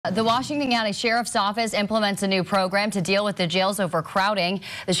The Washington County Sheriff's Office implements a new program to deal with the jail's overcrowding.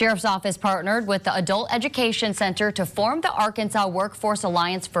 The Sheriff's Office partnered with the Adult Education Center to form the Arkansas Workforce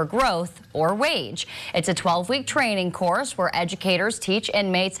Alliance for Growth, or WAGE. It's a 12-week training course where educators teach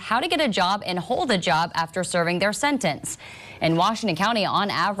inmates how to get a job and hold a job after serving their sentence. In Washington County, on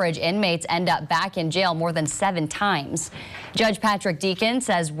average, inmates end up back in jail more than 7 times. Judge Patrick Deacon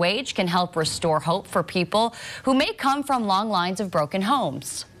says WAGE can help restore hope for people who may come from long lines of broken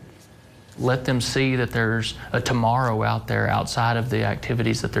homes. Let them see that there's a tomorrow out there outside of the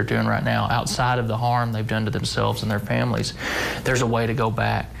activities that they're doing right now, outside of the harm they've done to themselves and their families. There's a way to go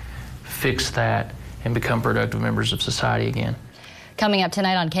back, fix that, and become productive members of society again. Coming up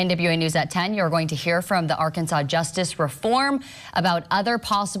tonight on KNWA News at 10, you're going to hear from the Arkansas Justice Reform about other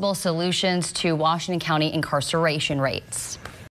possible solutions to Washington County incarceration rates.